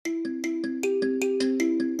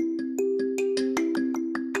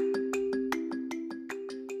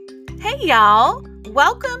y'all.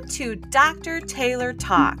 Welcome to Dr. Taylor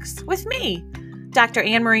Talks with me, Dr.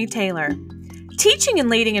 Anne Marie Taylor. Teaching and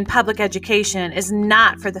leading in public education is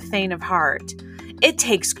not for the faint of heart. It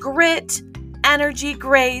takes grit, energy,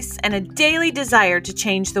 grace, and a daily desire to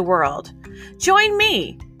change the world. Join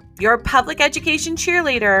me, your public education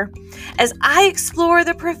cheerleader, as I explore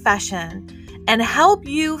the profession and help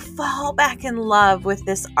you fall back in love with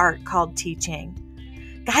this art called teaching.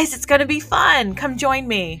 Guys, it's going to be fun. Come join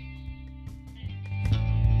me.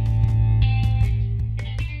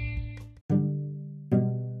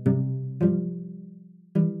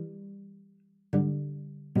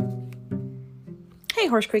 Hey,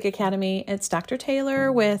 Horse Creek Academy. It's Dr.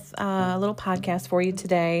 Taylor with a little podcast for you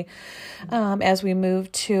today as we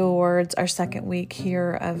move towards our second week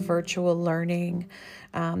here of virtual learning.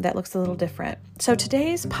 That looks a little different. So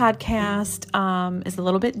today's podcast is a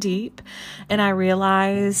little bit deep, and I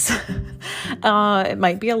realize it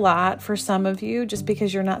might be a lot for some of you just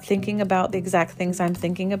because you're not thinking about the exact things I'm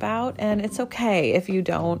thinking about, and it's okay if you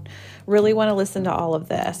don't really want to listen to all of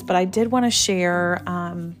this, but I did want to share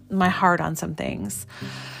my heart on some things.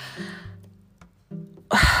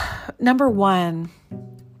 Number one,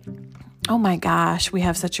 oh my gosh, we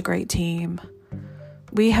have such a great team.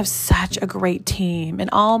 We have such a great team. In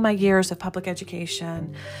all my years of public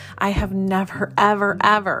education, I have never,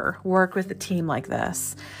 ever worked with a team like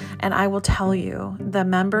this. And I will tell you,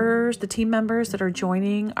 the team members that are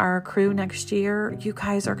joining our crew next year, you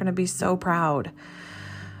guys are going to be so proud.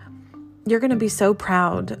 You're going to be so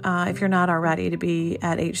proud if you're not already to be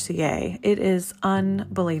at HCA. It is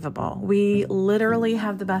unbelievable. We literally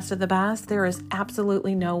have the best of the best. There is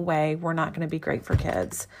absolutely no way we're not going to be great for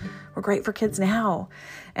kids. We're great for kids now.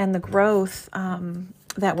 And the growth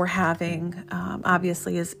that we're having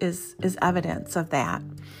obviously is evidence of that.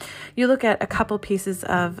 You look at a couple pieces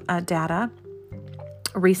of data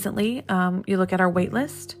recently. You look at our wait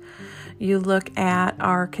list. You look at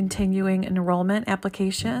our continuing enrollment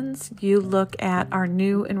applications, you look at our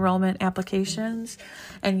new enrollment applications,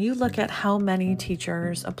 and you look at how many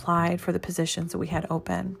teachers applied for the positions that we had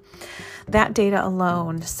open. That data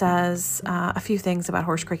alone says a few things about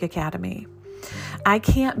Horse Creek Academy. I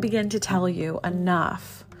can't begin to tell you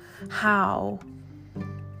enough how,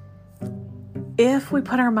 if we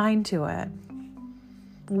put our mind to it,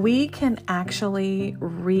 we can actually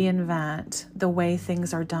reinvent the way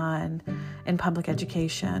things are done in public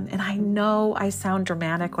education. And I know I sound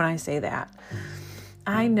dramatic when I say that.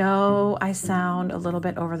 I know I sound a little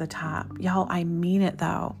bit over the top. Y'all, I mean it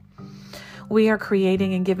though. We are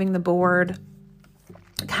creating and giving the board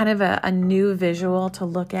kind of a new visual to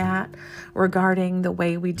look at regarding the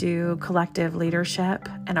way we do collective leadership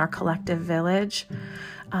and our collective village.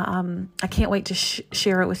 I can't wait to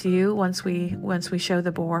share it with you once we show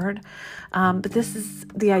the board. But this is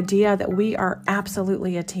the idea that we are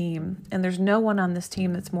absolutely a team, and there's no one on this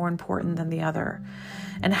team that's more important than the other.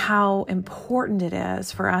 And how important it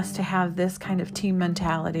is for us to have this kind of team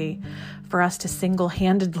mentality, for us to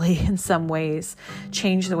single-handedly, in some ways,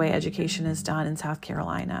 change the way education is done in South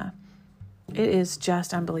Carolina. It is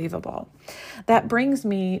just unbelievable. That brings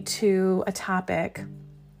me to a topic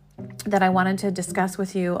that I wanted to discuss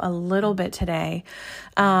with you a little bit today.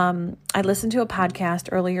 I listened to a podcast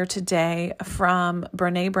earlier today from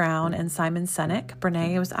Brene Brown and Simon Sinek.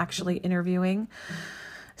 Brene was actually interviewing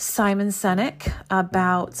Simon Sinek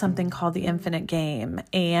about something called The Infinite Game.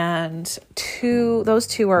 And those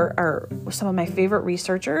two are some of my favorite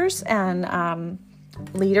researchers and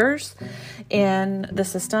leaders in the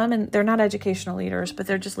system, and they're not educational leaders, but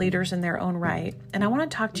they're just leaders in their own right. And I want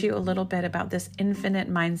to talk to you a little bit about this infinite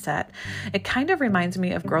mindset. It kind of reminds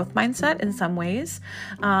me of growth mindset in some ways,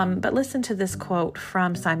 but listen to this quote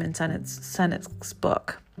from Simon Sinek's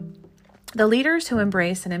book. The leaders who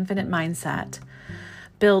embrace an infinite mindset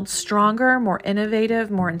build stronger, more innovative,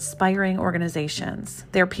 more inspiring organizations.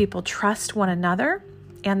 Their people trust one another,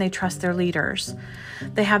 and they trust their leaders.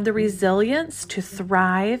 They have the resilience to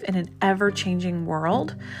thrive in an ever-changing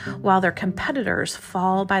world while their competitors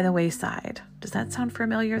fall by the wayside. Does that sound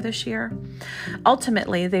familiar this year?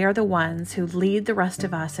 Ultimately, they are the ones who lead the rest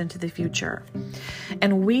of us into the future.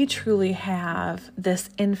 And we truly have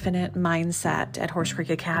this infinite mindset at Horse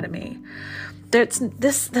Creek Academy.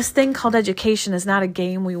 This thing called education is not a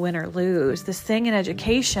game we win or lose. This thing in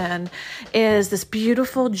education is this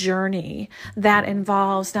beautiful journey that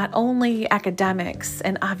involves not only academics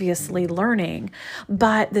and obviously learning,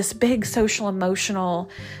 but this big social emotional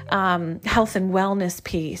health and wellness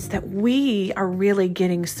piece that we we are really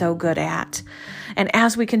getting so good at. And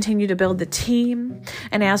as we continue to build the team,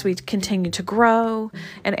 and as we continue to grow,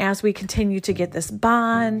 and as we continue to get this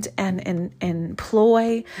bond and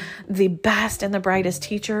employ the best and the brightest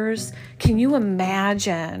teachers, can you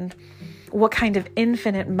imagine what kind of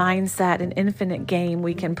infinite mindset and infinite game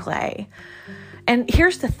we can play? And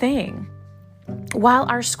here's the thing. While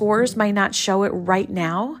our scores might not show it right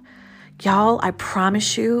now, y'all, I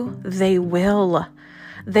promise you, they will.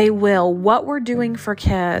 They will. What we're doing for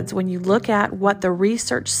kids, when you look at what the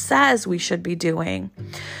research says we should be doing,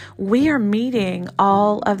 we are meeting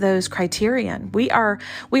all of those criterion. We are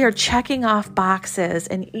checking off boxes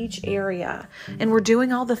in each area, and we're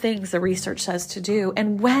doing all the things the research says to do.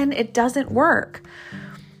 And when it doesn't work,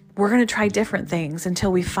 we're going to try different things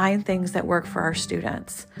until we find things that work for our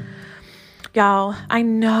students. Y'all, I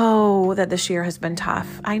know that this year has been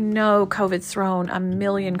tough. I know COVID's thrown a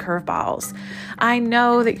million curveballs. I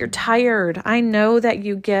know that you're tired. I know that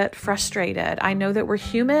you get frustrated. I know that we're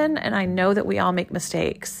human, and I know that we all make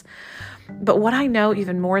mistakes. But what I know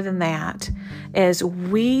even more than that is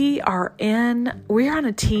we are on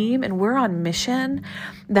a team, and we're on mission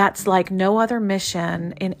that's like no other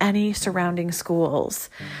mission in any surrounding schools.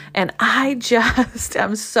 And I just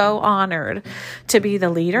am so honored to be the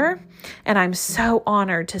leader, and I'm so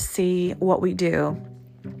honored to see what we do.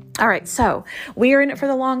 All right, so we are in it for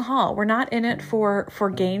the long haul. We're not in it for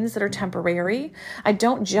gains that are temporary. I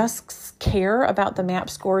don't just care about the MAP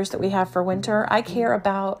scores that we have for winter. I care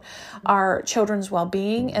about our children's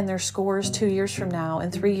well-being and their scores 2 years from now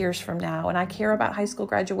and 3 years from now. And I care about high school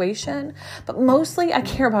graduation, but mostly I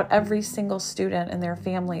care about every single student and their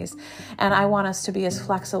families. And I want us to be as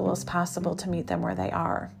flexible as possible to meet them where they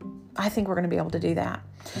are. I think we're going to be able to do that.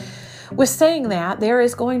 With saying that, there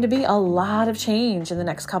is going to be a lot of change in the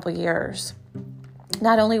next couple of years,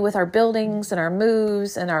 not only with our buildings and our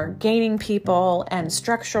moves and our gaining people and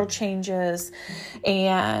structural changes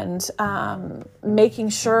and making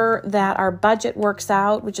sure that our budget works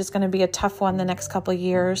out, which is going to be a tough one the next couple of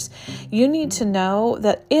years. You need to know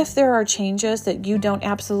that if there are changes that you don't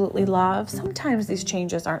absolutely love, sometimes these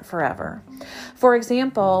changes aren't forever. For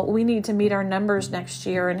example, we need to meet our numbers next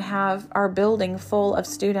year and have our building full of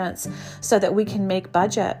students so that we can make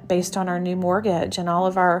budget based on our new mortgage and all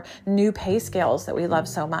of our new pay scales that we love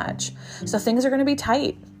so much. So things are going to be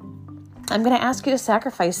tight. I'm going to ask you to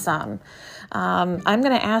sacrifice some. I'm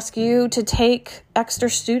going to ask you to take extra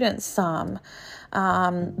students some.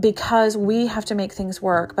 Because we have to make things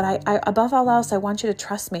work. But I above all else, I want you to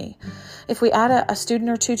trust me. If we add a student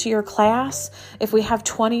or two to your class, if we have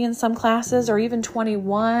 20 in some classes or even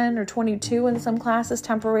 21 or 22 in some classes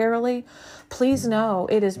temporarily, please know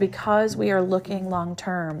it is because we are looking long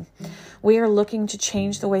term. We are looking to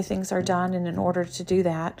change the way things are done. And in order to do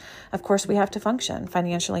that, of course, we have to function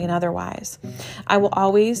financially and otherwise. I will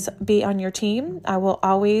always be on your team. I will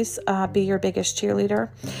always be your biggest cheerleader.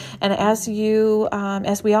 And as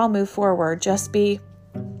we all move forward, just be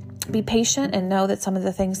patient and know that some of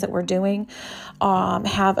the things that we're doing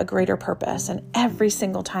have a greater purpose. And every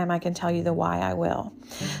single time I can tell you the why, I will.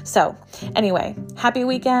 So anyway, happy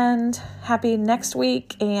weekend, happy next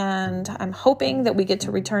week. And I'm hoping that we get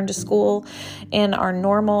to return to school in our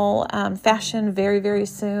normal fashion very, very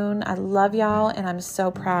soon. I love y'all, and I'm so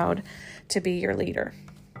proud to be your leader.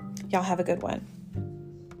 Y'all have a good one.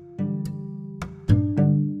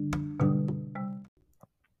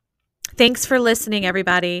 Thanks for listening,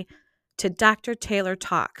 everybody, to Dr. Taylor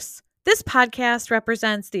Talks. This podcast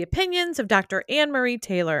represents the opinions of Dr. Anne Marie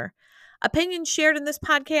Taylor. Opinions shared in this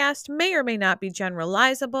podcast may or may not be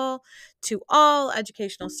generalizable to all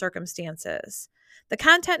educational circumstances. The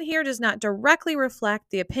content here does not directly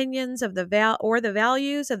reflect the opinions of the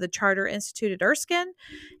values of the Charter Institute at Erskine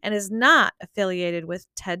and is not affiliated with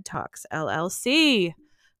TED Talks, LLC.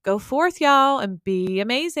 Go forth, y'all, and be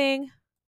amazing.